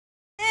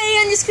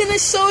just gonna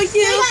show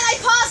you. Hang on, I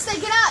paused.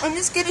 Get up. I'm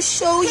just gonna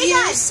show Hey, you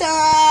guys.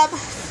 some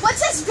What's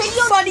this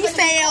video? funny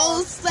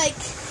fails. Like,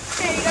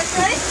 Okay, you guys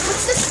ready?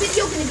 What's this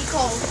video gonna be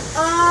called?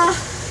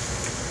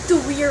 the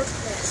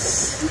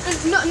weirdness.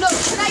 No.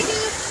 Should I do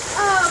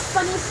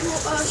funny?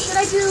 Should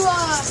I do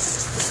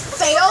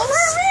fails?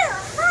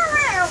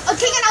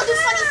 Okay, then I'll do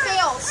funny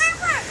fails.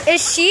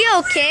 Is she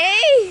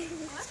okay?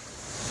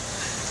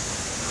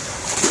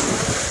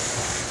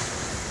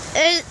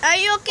 Are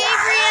you okay,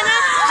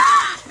 Brianna?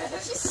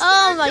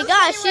 Oh my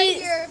gosh,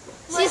 she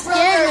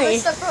scared me. My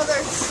stepbrother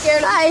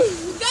scared me. Hi.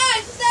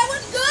 Guys, is that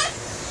one good?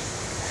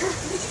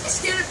 Did you get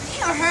scared of me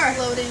or her?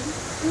 Loading.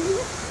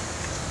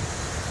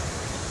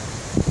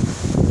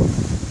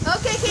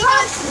 Okay, hang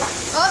on.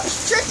 Oh, she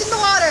tripped in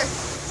the water.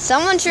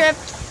 Someone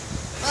tripped.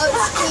 Oh,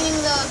 it's cleaning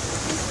the.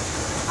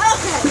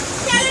 Okay.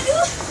 Can I do a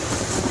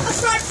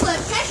front flip,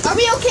 okay? Are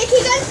we okay,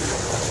 Keegan?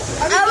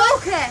 Are we good?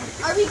 Okay.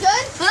 Are we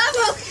good? I'm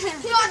okay.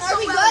 Hang on, are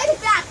we good?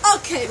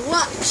 Okay,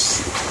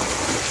 watch.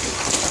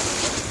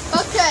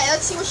 Okay,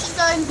 let's see what she's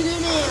going to do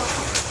now.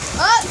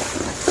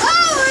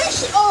 Where is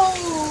she?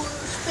 Oh,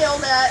 she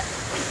failed that.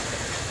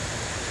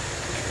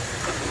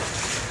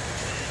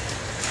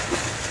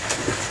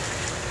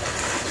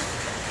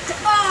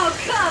 Oh,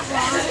 come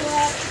on.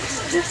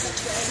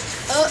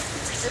 Oh,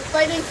 they're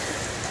fighting.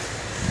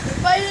 They're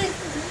fighting.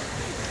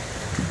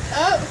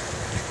 Oh.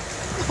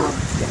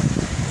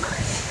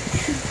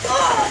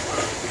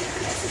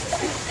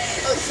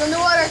 Oh, she's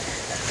underwater.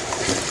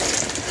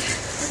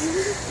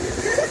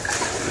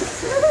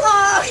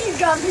 Oh, you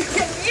got me. You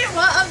know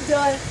what? I'm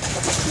done.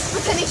 She's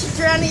pretending she's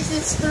drowning.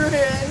 She's through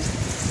her in.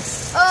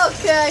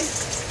 Okay.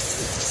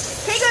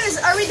 Hey guys,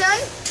 are we done?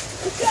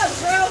 What's up,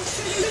 bro?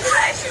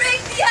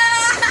 Shrink me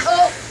out.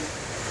 Oh,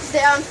 she's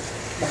down.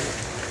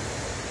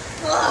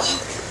 Oh.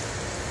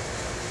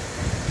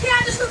 Yeah,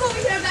 just look over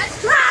here, guys.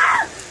 Oh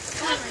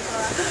my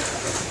god.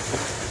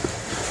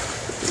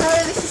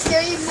 Sorry, did she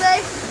scare you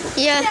today?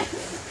 Yeah.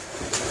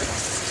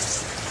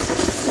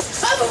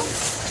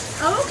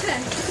 Oh, okay.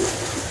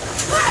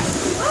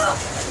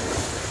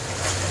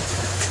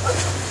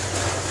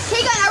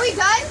 Keegan, are we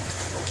done?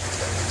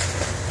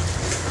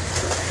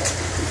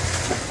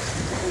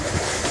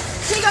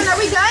 Keegan, are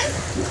we done?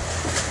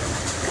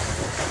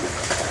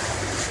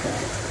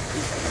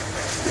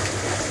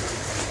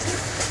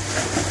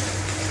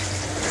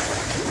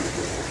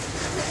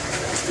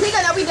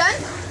 Keegan, are we done?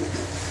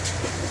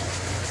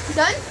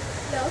 Done?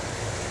 No.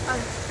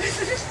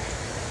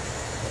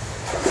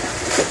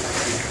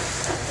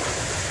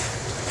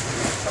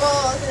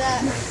 Oh, look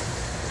at that.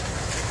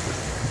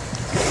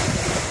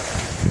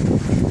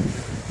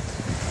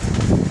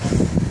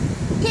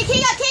 Okay,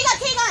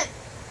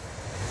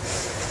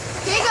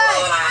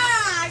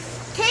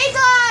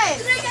 Keegan!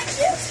 Did I get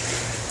you?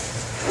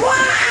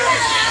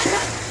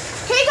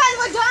 Keegan,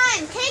 we're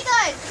done!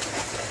 Keegan!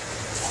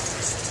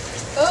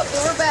 Oh,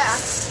 we're back.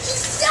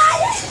 She's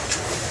dying.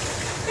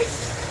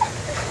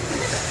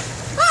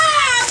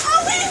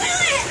 Oh, wait.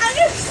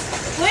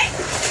 Wait.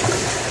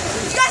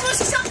 You guys want to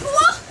see something cool?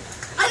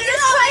 I'm gonna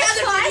try my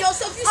other videos,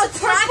 so if you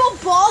subscribe, purple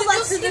ball you'll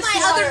left see in this my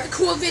water. other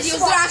cool videos.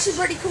 They're actually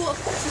pretty cool.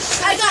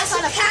 I got some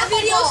cat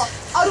videos.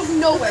 Out of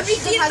nowhere. Have you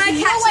She seen has my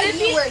no cat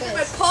idea where it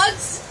my is.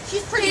 pugs?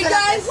 She's pretty Hey good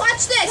at guys, this.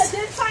 watch this. I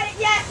didn't find it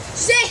yet.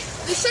 Zay,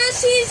 be sure to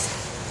seize.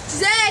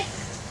 Zay,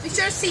 be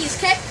sure to seize,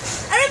 okay?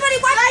 Everybody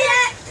watch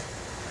it.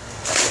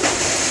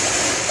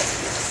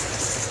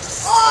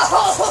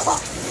 Oh!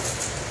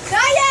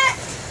 Not yet.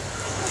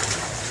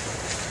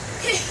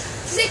 Okay,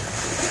 Zay.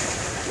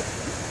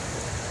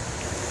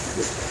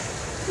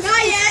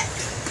 Not yet.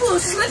 Oh,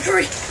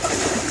 slippery.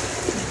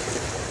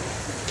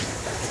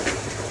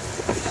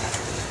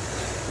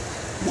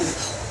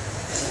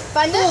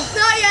 Find it?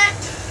 Not yet.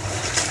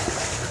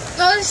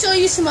 I'll show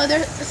you some other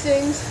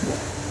things.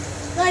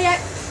 Not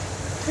yet.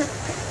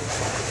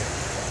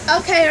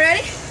 Okay,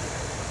 ready?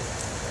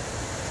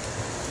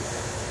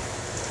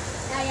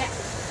 Not yet.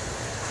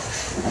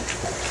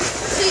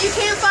 So you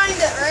can't find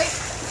it, right?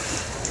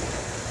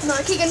 No,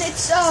 Keegan,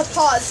 it's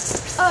paused.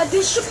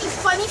 This should be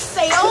funny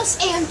fails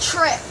and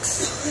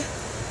tricks.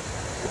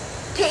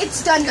 Okay,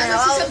 it's done now. I'll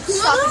stop it now.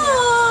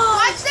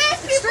 Watch this,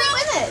 It's people. 3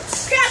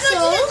 minutes. Okay, I'm gonna do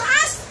So- the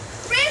last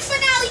grand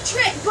finale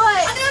trick.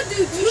 But I'm gonna do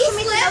you two can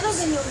make flips, another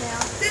video now.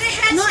 then a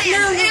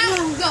headstand.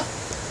 And go.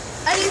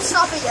 I didn't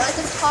stop it yet. I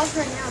can pause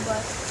right now,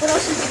 but what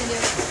else are you gonna do?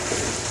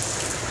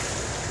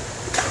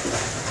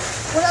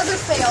 What other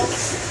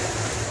fails?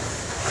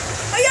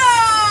 Hiya!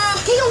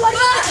 Keegan, why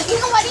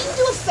didn't you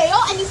do a fail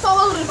and you fall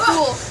out of the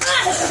pool?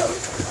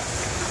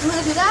 You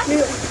wanna do that?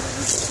 Please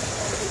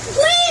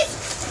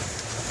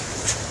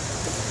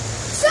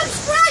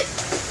subscribe.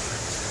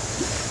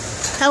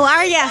 How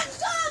are ya?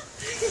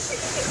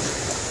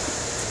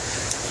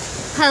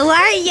 How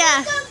are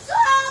ya? Thumbs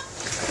up.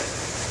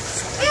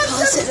 And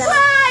Pause it now.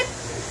 subscribe.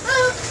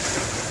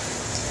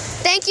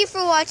 Thank you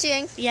for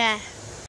watching. Yeah.